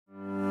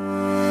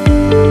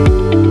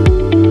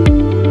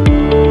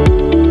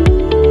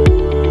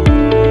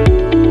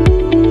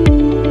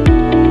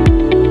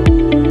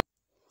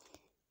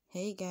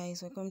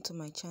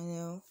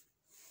channel.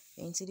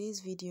 In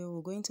today's video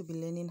we're going to be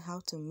learning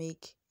how to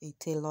make a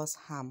tailor's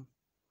ham.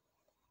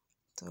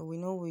 So we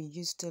know we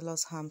use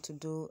tailor's ham to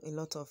do a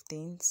lot of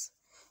things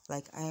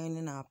like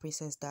ironing our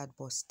princess dad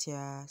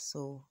bustier.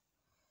 So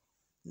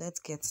let's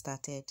get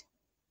started.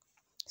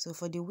 So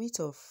for the width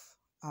of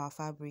our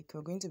fabric,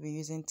 we're going to be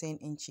using 10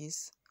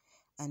 inches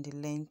and the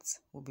length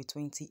will be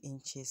 20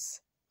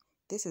 inches.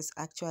 This is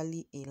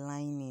actually a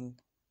lining,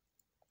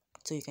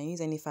 so you can use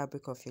any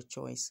fabric of your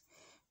choice,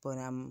 but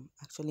I'm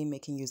actually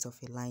making use of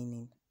a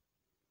lining.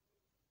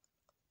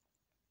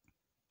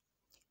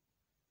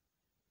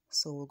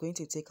 So we're going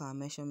to take our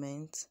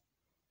measurement,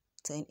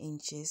 10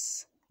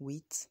 inches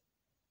width,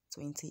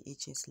 20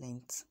 inches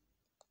length,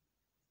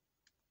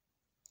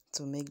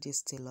 to make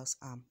this tailor's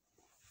arm.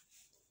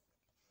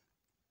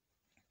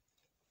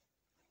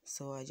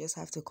 So I just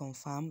have to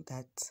confirm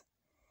that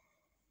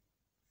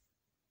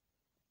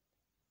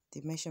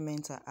the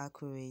measurements are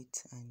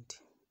accurate and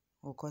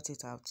we'll cut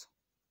it out.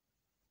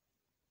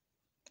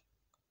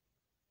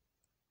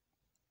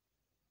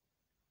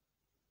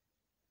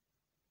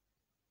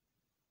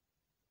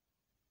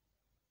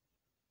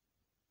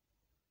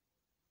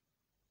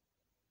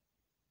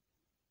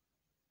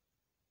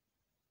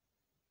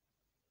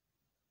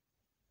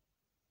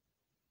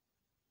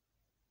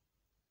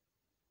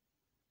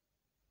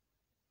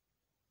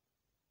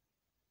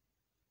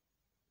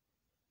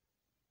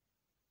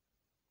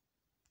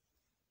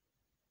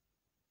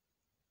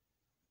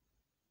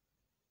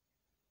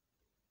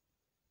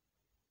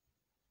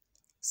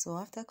 So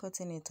after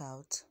cutting it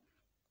out,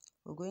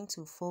 we're going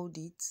to fold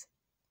it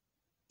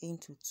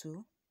into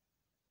two,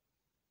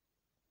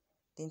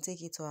 then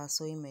take it to our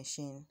sewing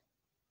machine.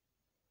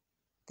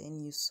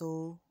 Then you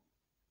sew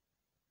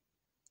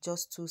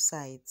just two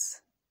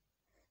sides,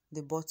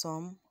 the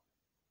bottom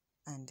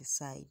and the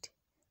side.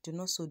 Do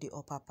not sew the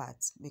upper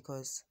part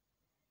because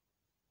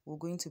we're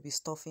going to be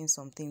stuffing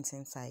some things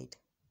inside.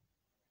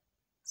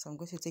 So I'm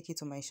going to take it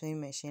to my sewing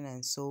machine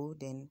and sew,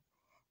 then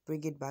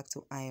bring it back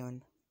to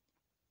iron.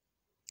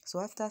 So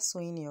after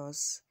sewing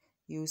yours,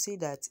 you will see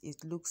that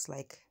it looks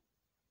like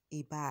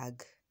a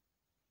bag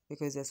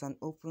because there's an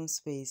open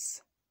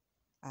space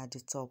at the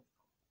top.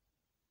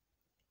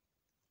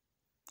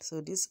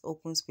 So this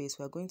open space,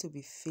 we're going to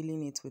be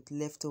filling it with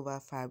leftover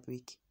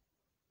fabric.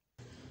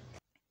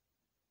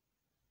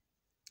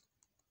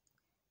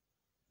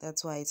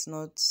 That's why it's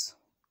not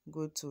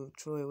good to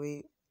throw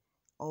away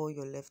all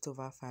your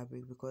leftover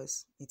fabric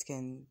because it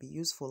can be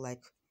useful,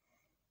 like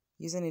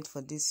using it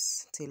for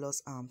this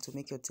tailor's arm, to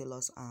make your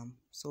tailor's arm.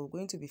 So we're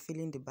going to be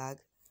filling the bag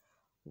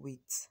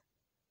with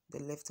the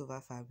leftover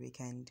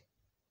fabric, and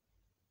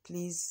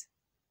please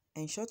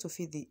ensure to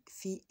fill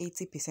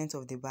 80%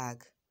 of the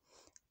bag.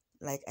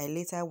 Like I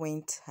later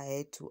went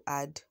ahead to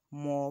add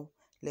more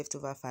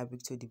leftover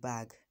fabric to the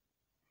bag.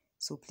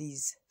 So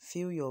please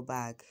fill your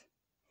bag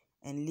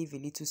and leave a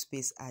little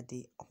space at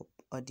the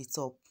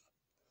top.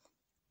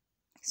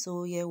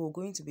 So here we're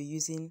going to be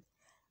using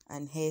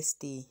an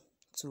hairstay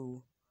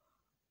to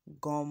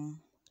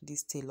gum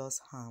this tailor's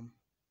arm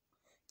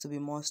to be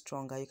more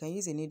stronger. You can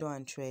use a needle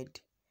and thread,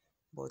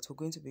 but we're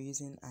going to be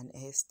using an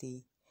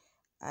hairstay.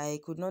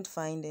 I could not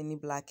find any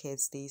black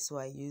hairstay, so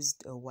I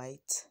used a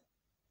white.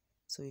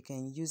 So you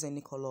can use any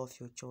color of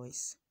your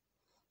choice.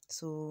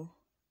 So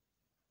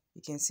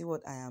you can see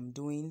what I am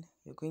doing.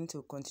 You're going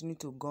to continue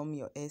to gum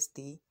your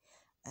hairstay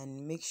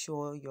and make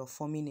sure you're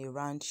forming a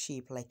round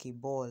shape like a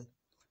ball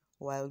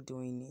while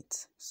doing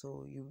it.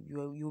 So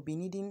you'll be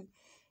needing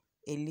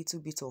a little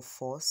bit of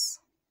force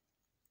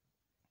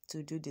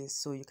to do this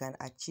so you can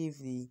achieve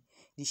the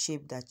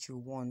shape that you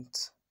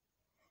want.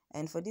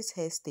 And for this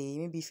hairstay,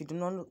 maybe if you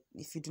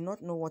do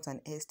not know what an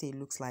hairstay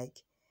looks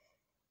like,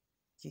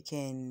 you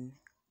can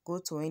go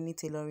to any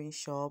tailoring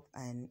shop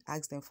and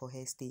ask them for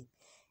hairstay.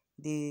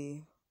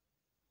 The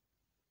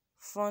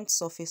front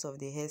surface of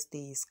the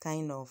hairstay is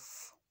kind of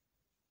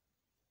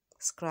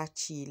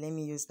scratchy, let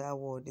me use that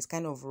word. It's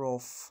kind of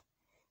rough,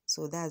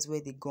 so that's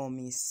where the gum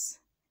is,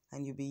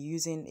 and you'll be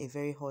using a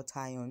very hot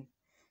iron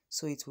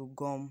so it will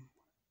gum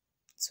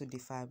to the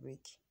fabric.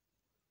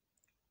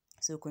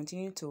 So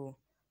continue to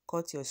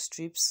cut your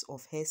strips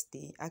of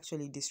hairstay.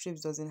 Actually, the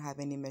strips doesn't have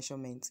any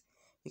measurement.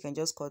 You can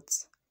just cut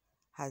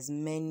as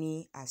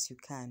many as you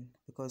can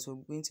because we're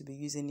going to be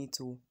using it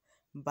to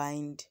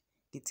bind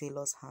the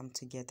tailor's arm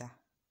together.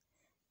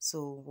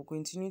 So we'll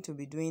continue to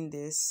be doing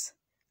this,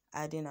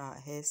 adding our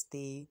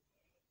hairstay,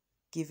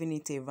 giving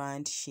it a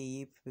round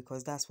shape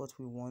because that's what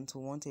we want.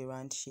 We want a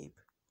round shape.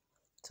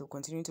 So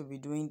continue to be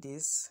doing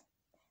this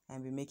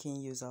and be making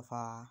use of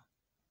our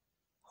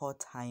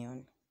hot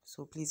iron.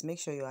 So please make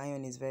sure your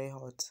iron is very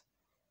hot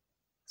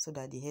so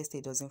that the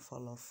hairstay doesn't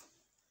fall off.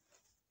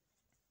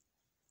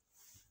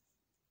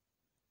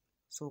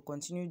 So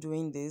continue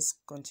doing this,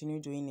 continue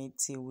doing it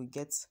till we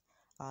get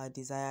our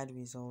desired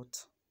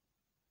result.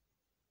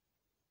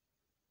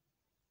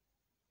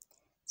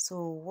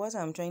 So what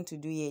I'm trying to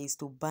do here is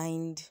to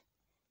bind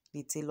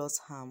the tailor's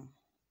arm.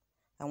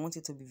 I want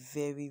it to be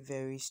very,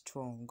 very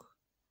strong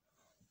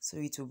so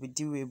it will be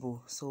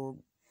durable. So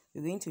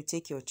you're going to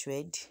take your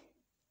thread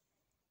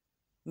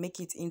make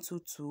it into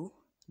two,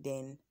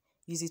 then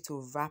use it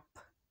to wrap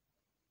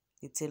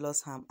the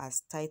tailor's ham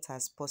as tight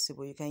as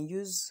possible. You can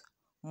use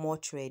more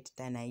thread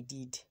than I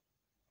did.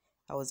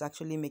 I was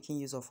actually making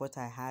use of what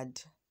I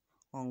had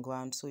on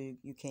ground, so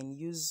you can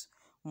use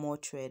more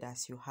thread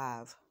as you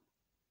have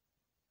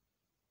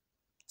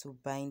to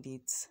bind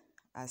it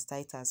as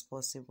tight as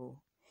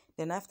possible.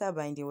 Then after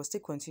binding, we'll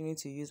still continue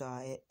to use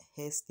our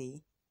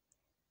hairstay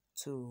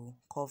to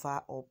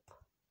cover up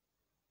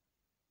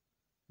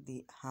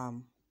the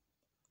ham.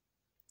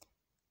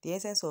 The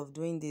essence of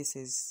doing this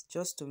is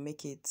just to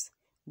make it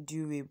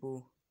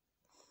durable.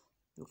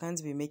 We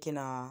can't be making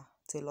our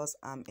tailor's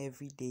arm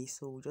every day,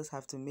 so we just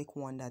have to make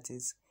one that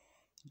is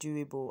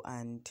durable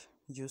and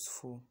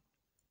useful.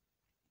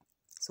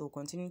 So we'll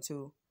continue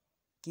to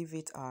give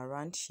it our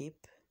round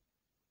shape,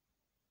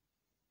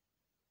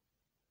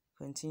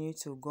 continue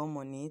to gum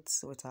on it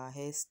with our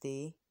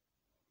hairstay,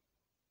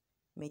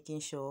 making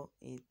sure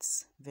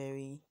it's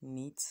very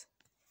neat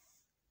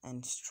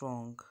and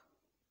strong.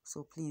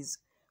 So please,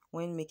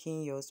 when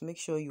making yours, make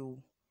sure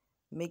you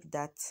make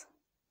that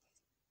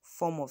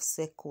form of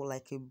circle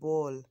like a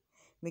ball,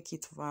 make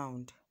it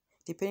round,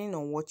 depending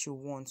on what you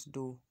want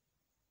though.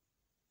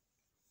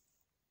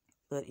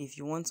 But if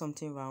you want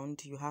something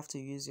round, you have to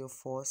use your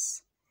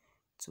force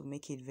to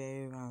make it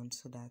very round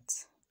so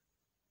that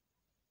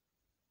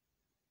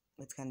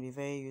it can be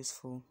very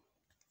useful.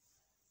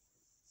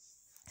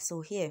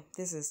 So here,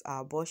 this is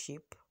our ball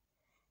shape.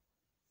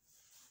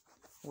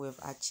 We've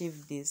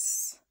achieved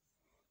this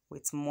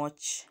with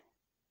much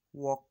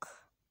work.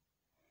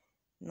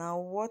 Now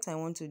what I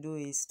want to do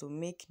is to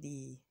make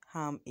the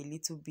ham a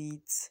little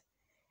bit,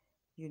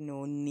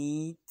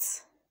 neat.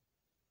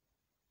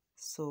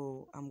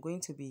 So I'm going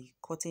to be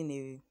cutting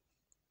a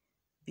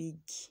big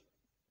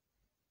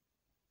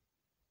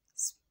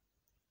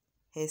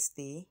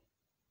hairstay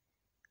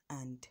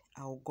and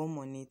I'll gum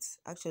on it.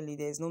 Actually,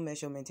 there's no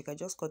measurement. You can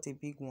just cut a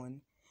big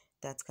one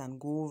that can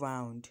go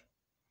round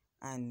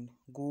and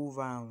go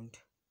round,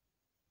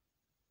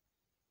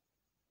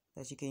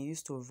 that you can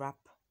use to wrap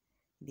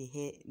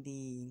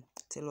the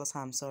tailor's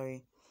ham,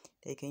 that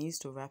you can use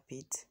to wrap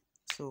it.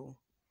 So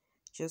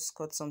just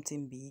cut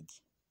something big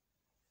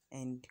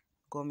and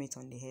gum it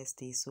on the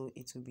hairstay so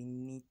it will be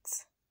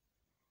neat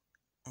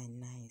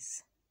and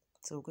nice.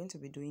 So we're going to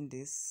be doing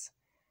this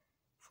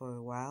for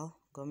a while,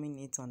 gumming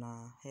it on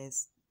our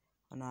hairs,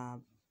 on our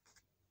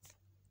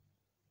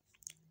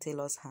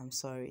tailor's ham.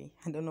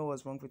 I don't know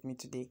what's wrong with me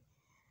today.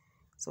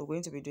 So we're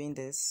going to be doing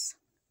this.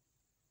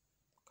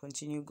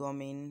 Continue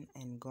gumming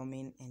and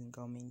gumming and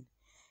gumming.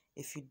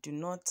 If you do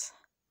not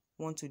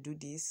want to do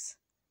this,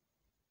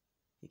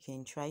 you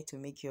can try to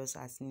make yours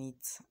as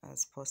neat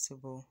as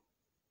possible.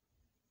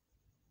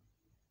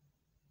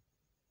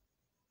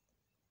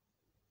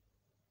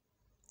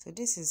 So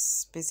this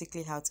is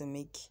basically how to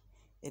make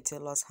a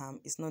tailor's ham.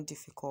 It's not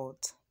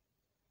difficult.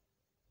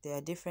 There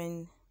are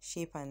different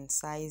shape and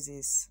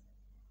sizes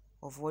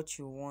of what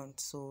you want,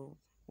 so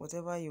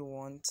whatever you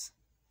want,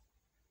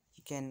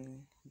 you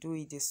can do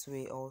it this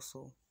way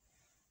also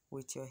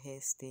with your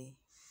hairstay.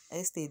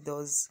 Hairstay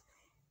does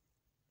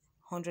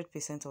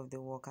 100% of the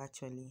work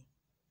actually.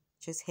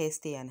 Just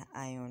hairstay and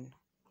iron.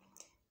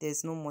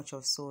 There's no much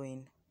of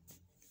sewing.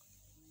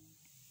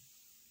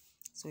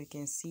 So you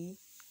can see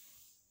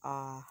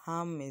our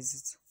ham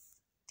is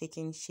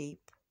taking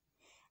shape,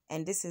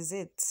 and this is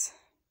it.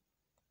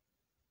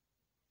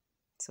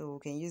 So we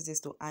can use this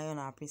to iron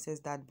our princess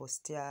dad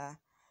bustier,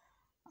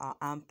 our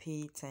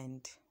armpit,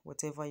 and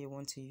whatever you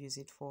want to use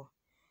it for.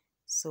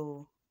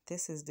 So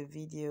this is the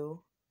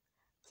video.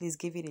 Please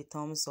give it a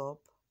thumbs up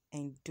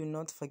and do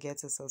not forget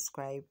to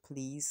subscribe.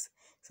 Please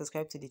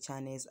subscribe to the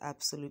channel. It's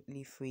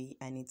absolutely free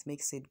and it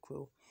makes it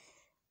grow.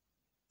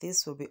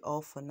 This will be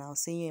all for now.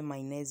 See you in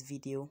my next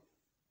video.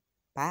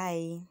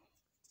 Bye.